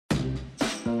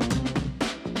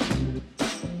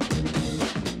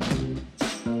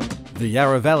The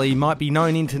Yarra Valley might be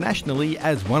known internationally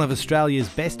as one of Australia's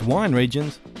best wine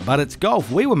regions, but it's golf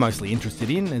we were mostly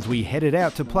interested in as we headed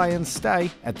out to play and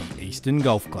stay at the Eastern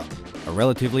Golf Club, a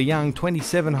relatively young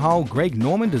 27-hole Greg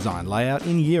Norman design layout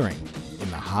in Yering,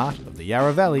 in the heart of the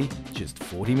Yarra Valley, just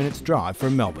 40 minutes drive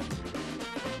from Melbourne.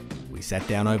 We sat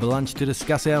down over lunch to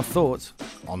discuss our thoughts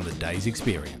on the day's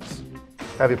experience.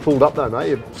 Have you pulled up though, mate?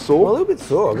 You're sore? Well, a little bit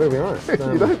sore, I've got to be honest.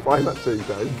 You don't play much these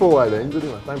days. Full 18s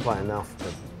anyway. Don't play enough,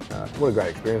 but what a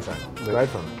great experience, though. Great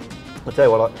fun. I'll tell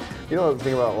you what, you know the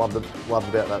thing about I loved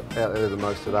about that out there the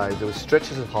most today, there was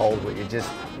stretches of holes where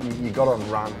you got on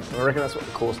runs. And I reckon that's what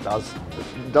the course does.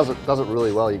 It does it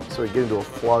really well. You sort of get into a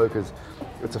flow because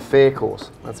it's a fair course.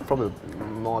 That's probably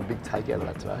my big take out of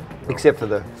that today. Except for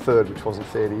the third, which wasn't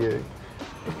fair to you.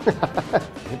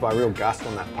 Hit by a real gust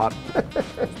on that putt.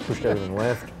 Pushed everything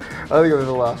left. I think I've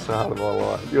ever laughed so hard in my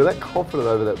life. You were that confident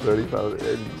over that birdie putt,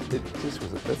 and it just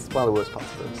was. That's one of the worst putts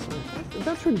I've ever seen.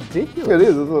 That's ridiculous. It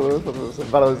is.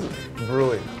 But it was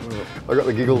brilliant. I got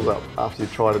the giggles up after you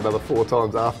tried another 4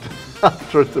 times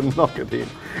after it to knock it in.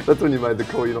 That's when you made the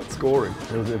call. You're not scoring.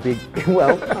 It was a big.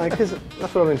 Well, because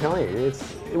that's what I've been telling you.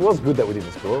 It was good that we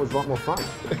didn't score. It was a lot more fun.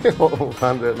 A lot more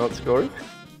fun about not scoring.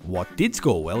 What did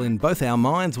score well in both our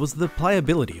minds was the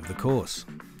playability of the course.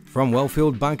 From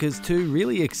well-filled bunkers to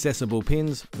really accessible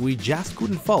pins, we just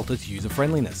couldn't fault its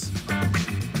user-friendliness.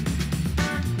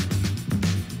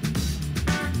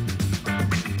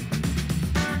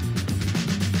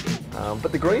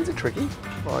 But the greens are tricky.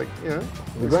 Like, you know,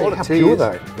 The greens are pure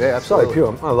though. Yeah, absolutely. So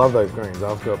pure. I love those greens.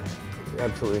 I've got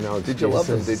absolutely no excuses. Did you love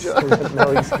them, did you?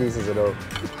 No excuses at all.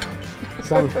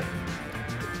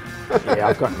 Yeah,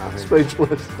 I've got nothing.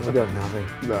 Speechless. I've got nothing.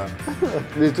 No.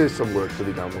 There's just some work to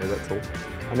be done there, that's all.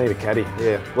 I need a caddy.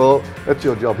 Yeah, well, that's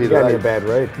your job here You gave today. me a bad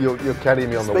read. You're caddying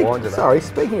me on the wine today. Sorry,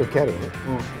 speaking of caddying,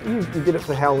 you did it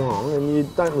for how long? And you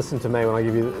don't listen to me when I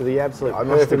give you the absolute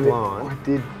perfect line. I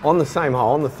did. On the same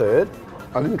hole, on the third.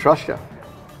 I didn't trust you.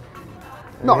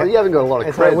 No, you haven't got a lot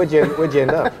of So credit. where'd you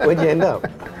end up? Where'd you end up?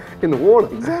 In the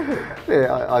water. Exactly.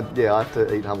 Yeah, I have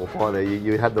to eat humble pie there.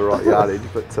 You had the right yardage,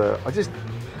 but I just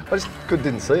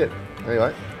didn't see it.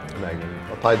 Anyway,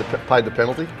 I paid the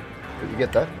penalty. Did you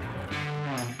get that?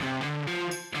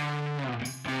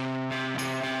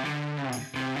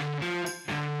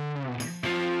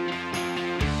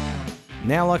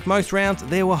 Now, like most rounds,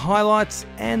 there were highlights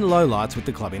and lowlights with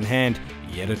the club in hand.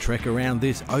 Yet a trek around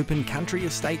this open country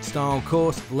estate style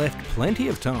course left plenty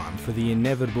of time for the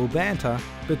inevitable banter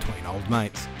between old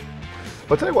mates.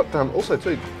 I'll tell you what, also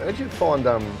too, how did you find,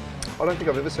 I don't think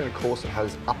I've ever seen a course that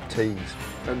has up tees,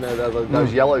 and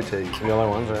those yellow tees. The yellow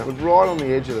ones, It was right on the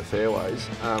edge of the fairways,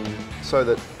 so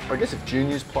that, I guess if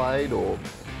juniors played or...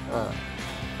 Well,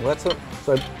 that's it.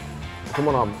 So, from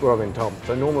what I've been told,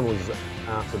 so Norman was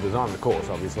asked to design the course,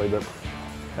 obviously, but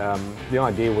the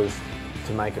idea was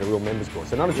to make it a real members course.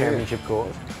 So not a championship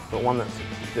course, but one that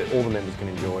all the members can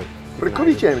enjoy. But it could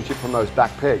be championship from those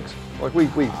back pegs. Like we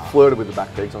flirted with the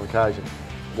back pegs on occasion.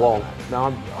 Long.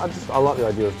 No, I like the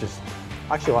idea of just,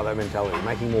 I actually like that mentality,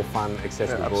 making more fun,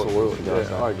 accessible. Yeah, absolutely. Guys,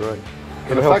 Yeah, I agree.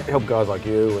 It'll help guys like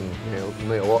you and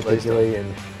me a lot these days.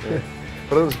 and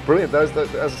But it was brilliant. As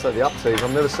I say, the up tees,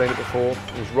 I've never seen it before.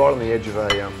 It was right on the edge of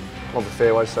of the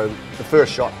fairway, so the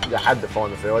first shot, you had to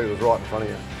find the fairway, it was right in front of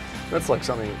you. That's like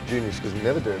something juniors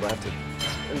never do. They have to,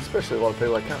 and especially a lot of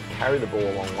people, they can't carry the ball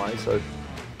a long way, so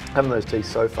having those tees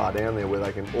so far down there where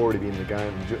they can already be in the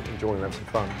game and enjoying and having some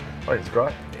fun, I think it's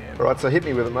great. Yeah. All right, so hit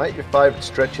me with it, mate. Your favourite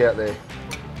stretch out there?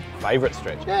 Favourite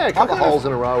stretch? Yeah, a couple of holes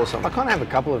in a row or something. I kind of have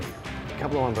a couple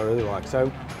of ones I really like.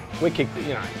 So we kicked,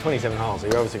 27 holes, so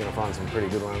you're obviously going to find some pretty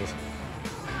good ones.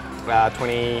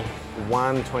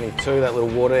 21, 22, that little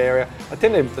water area. I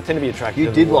tend to be attracted to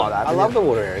You did the water. like that, I didn't love you? the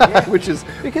water area, yeah. Which is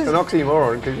because an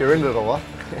oxymoron because you're into it a lot.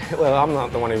 Well, I'm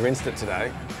not the one who rinsed it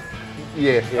today.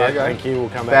 Yeah, okay. Thank you, we'll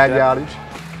come back to that. Bad yardage.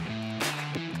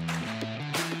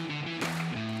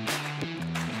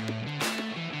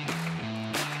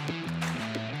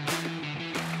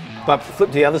 But flip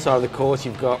to the other side of the course,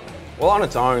 you've got, well, on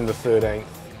its own, the 13th.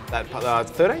 That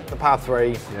 13th, the par 3.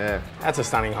 Yeah. That's a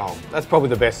stunning hole. That's probably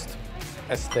the best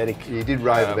aesthetic. You did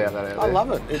rave about that out there. I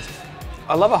love it.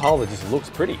 I love a hole that just looks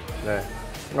pretty. Yeah.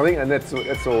 I think, and that's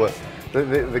all.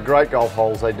 The great golf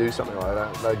holes, they do something like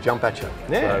that. They jump at you.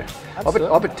 Yeah.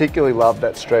 So I particularly love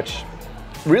that stretch.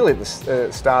 Really, at the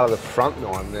start of the front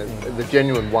nine, the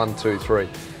genuine 1, 2, 3.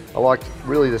 I liked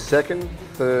really the second,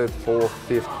 third, fourth,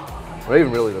 fifth, or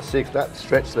even really the sixth. That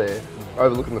stretch there,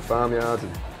 overlooking the farmyards,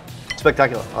 and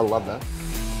spectacular. I love that.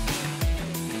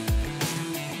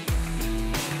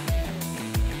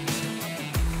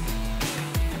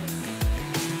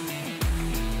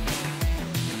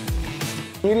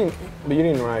 But you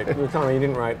didn't rate. You were telling me you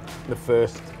didn't rate the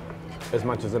first as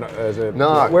much as a.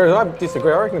 No. Whereas I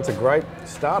disagree. I reckon it's a great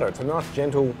starter. It's a nice,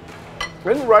 gentle.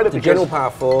 I didn't rate it It's a because gentle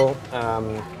par four.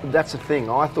 that's the thing.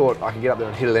 I thought I could get up there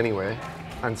and hit it anywhere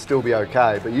and still be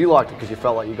okay. But you liked it because you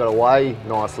felt like you got away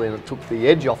nicely and it took the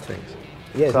edge off things.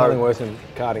 Yeah, there's nothing worse than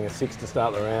karting a 6 to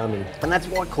start the round. And that's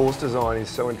why course design is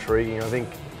so intriguing. I think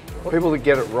people that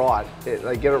get it right,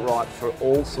 they get it right for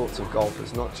all sorts of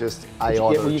golfers, not just a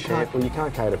you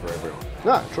can't cater for everyone.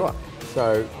 No, that's right.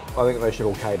 So I think they should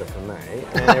all cater for me,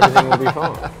 and everything will be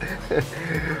fine.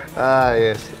 Ah,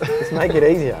 yes. Just make it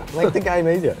easier. Make the game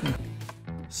easier.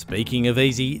 Speaking of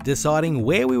easy, deciding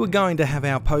where we were going to have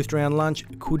our post-round lunch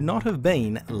could not have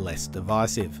been less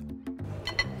divisive.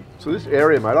 So this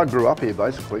area, mate, I grew up here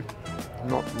basically.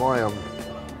 Not my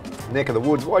neck of the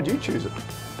woods. Why'd you choose it?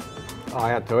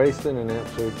 Out to Eastern and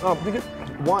out to... Oh, the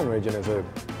wine region is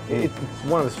it's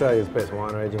one of Australia's best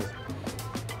wine regions.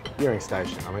 Yering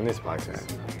Station. I mean, this place is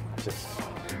just...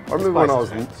 I remember when I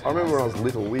was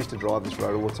little, we used to drive this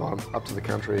road all the time up to the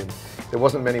country, and there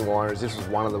wasn't many wineries. This was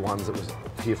one of the ones that was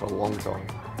here for a long time.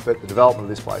 But the development of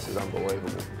this place is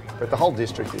unbelievable. But the whole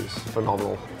district is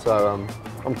phenomenal. So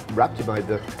I'm wrapped you made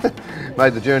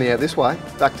the journey out this way,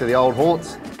 back to the old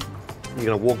haunts. You're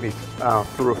going to walk me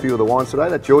through a few of the wines today.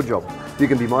 That's your job. You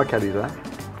can be my caddy today.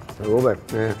 It will be.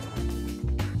 Yeah.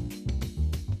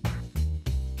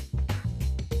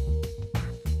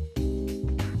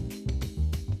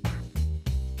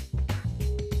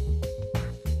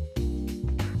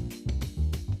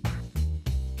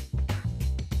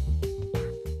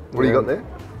 What do you got there?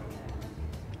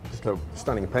 Just a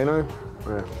stunning Pinot.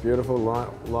 Yeah, beautiful,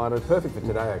 lighter, perfect for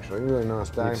today actually. Really nice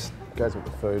day. Goes with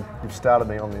the food. You've started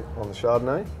me on the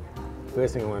Chardonnay.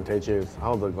 First thing I want to teach you is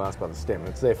hold the glass by the stem.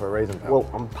 It's there for a reason, pal. Well,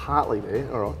 I'm partly there.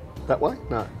 All right. That way?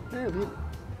 No. Yeah,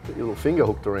 get your little finger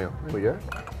hooked around. There we go.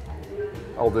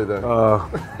 I'll do the...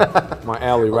 my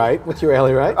hourly rate. What's your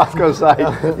hourly rate? I was going to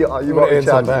say, you might be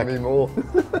charging me more.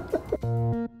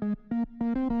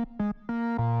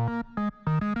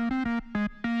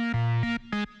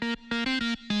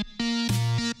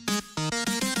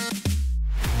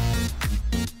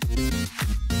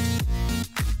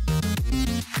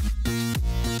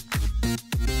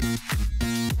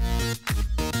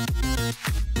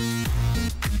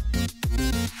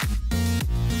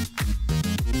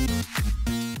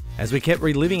 As we kept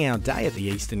reliving our day at the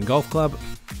Eastern Golf Club,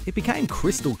 it became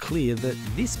crystal clear that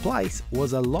this place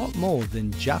was a lot more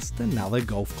than just another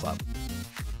golf club.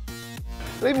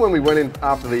 And even when we went in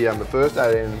after the first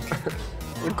day and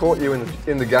we caught you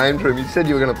in the games room, you said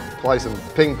you were going to play some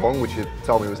ping pong, which you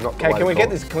told me was not the way. Okay, can we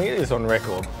get this on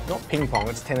record? Not ping pong,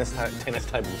 it's table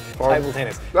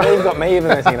tennis. Now you've got me even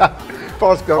messing it up.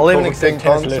 I'll even accept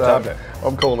tennis so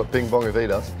I'm calling it ping pong if he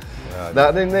does.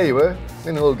 No, then there you were,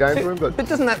 in the little game room. But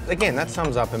doesn't that, again, that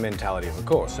sums up a mentality of a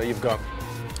course. So you're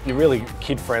really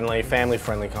kid-friendly,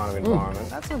 family-friendly kind of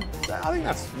environment. I think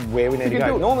that's where we need to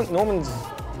go. Norman's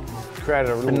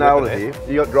created a little nailed it here.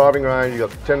 You got driving range, you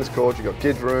got tennis courts, you got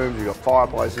kids' rooms, you got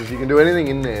fireplaces. You can do anything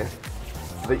in there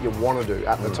that you want to do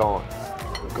at the time.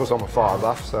 Of course, I'm a fire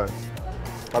buff, so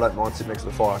I don't mind sitting next to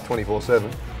the fire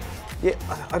 24/7. Yeah,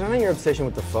 I don't know your obsession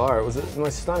with the fire. It was the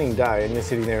most stunning day, and you're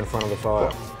sitting there in front of the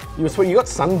fire. You got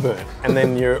sunburnt, and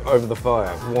then you're over the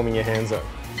fire, warming your hands up.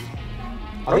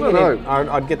 I don't know.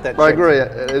 I'd get that. I agree.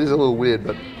 It is a little weird,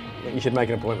 but you should make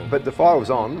an appointment. But the fire was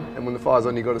on, and when the fire's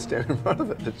on, you've got to stand in front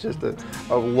of it. It's just a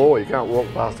law. You can't walk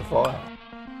past the fire.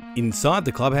 Inside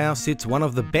the clubhouse sits one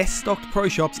of the best stocked pro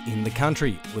shops in the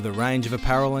country, with a range of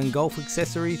apparel and golf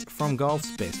accessories from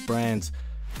golf's best brands.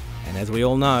 And as we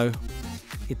all know,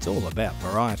 it's all about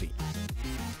variety.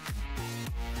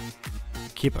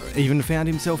 Kipper even found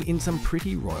himself in some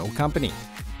pretty royal company.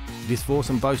 This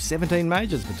foursome boasts 17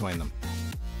 majors between them.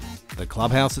 The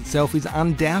clubhouse itself is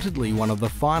undoubtedly one of the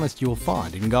finest you'll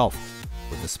find in golf,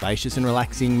 with a spacious and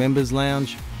relaxing members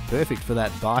lounge, perfect for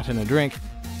that bite and a drink,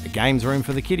 a games room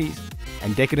for the kiddies,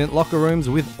 and decadent locker rooms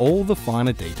with all the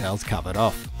finer details covered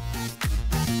off.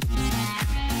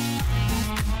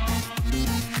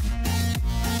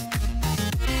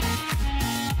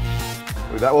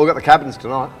 With that, we've got the cabins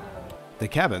tonight. The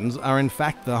cabins are in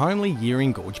fact the homely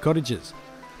Yering Gorge Cottages,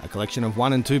 a collection of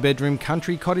 1 and 2 bedroom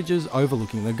country cottages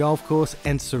overlooking the golf course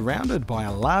and surrounded by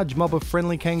a large mob of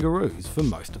friendly kangaroos for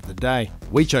most of the day.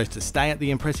 We chose to stay at the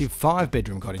impressive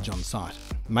 5-bedroom cottage on site,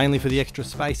 mainly for the extra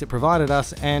space it provided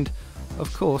us and,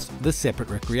 of course, the separate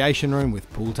recreation room with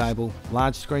pool table,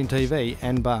 large screen TV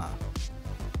and bar.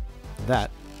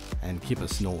 That and Kipper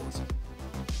snores.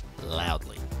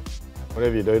 Loudly.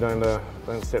 Whatever you do,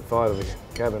 don't set fire to the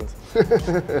cabins.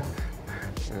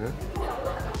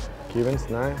 Cubans?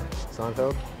 No?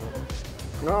 Seinfeld?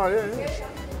 No, yeah.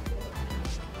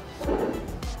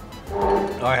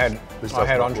 I had This does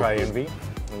not entree look envy,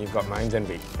 and you've got mains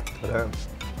envy. Yeah.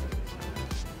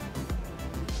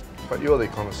 But you're the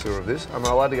connoisseur of this. Am I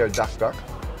allowed to go duck?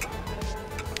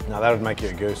 No, that would make you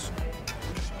a goose.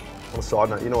 On a side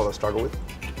note, you know what I struggle with?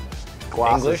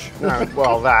 Glasses. English? No,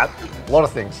 well, that. A lot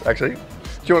of things, actually. Do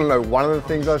you want to know one of the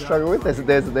things I struggle with? There's a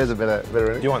better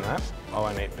Do you want that? Oh,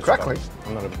 I need biscotti. Crackling?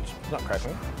 I'm not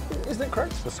crackling. Isn't it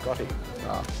cracked? It's biscotti.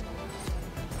 Ah.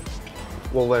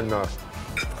 Well then, no.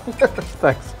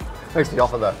 Thanks. Thanks for the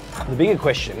offer though. The bigger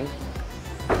question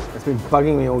that's been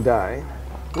bugging me all day.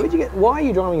 Why are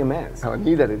you driving a Maz? I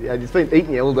knew that. It's been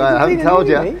eating you all day. It's I haven't been told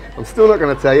you. eating me. I'm still not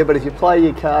going to tell you, but if you play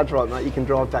your cards right, mate, you can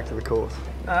drive back to the course.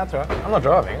 No, that's all right. I'm not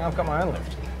driving. I've got my own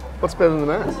lift. What's better than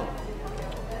the Maz?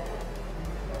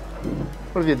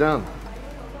 What have you done?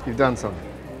 You've done something.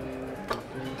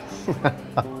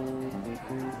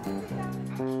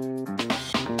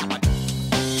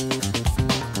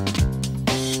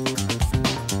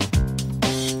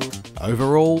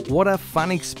 Overall, what a fun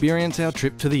experience our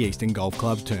trip to the Eastern Golf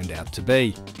Club turned out to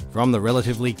be. From the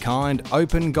relatively kind,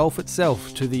 open golf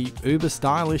itself to the uber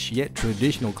stylish yet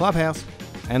traditional clubhouse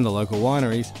and the local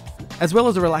wineries, as well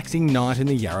as a relaxing night in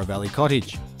the Yarra Valley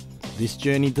Cottage. This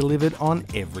journey delivered on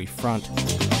every front.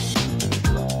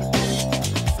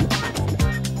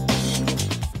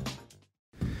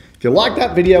 If you like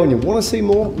that video and you want to see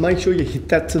more, make sure you hit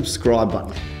that subscribe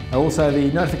button. Also the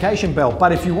notification bell.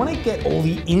 But if you want to get all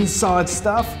the inside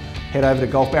stuff, head over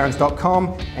to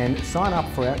golfbarons.com and sign up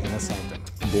for our Inner Sanctum.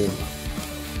 Boom.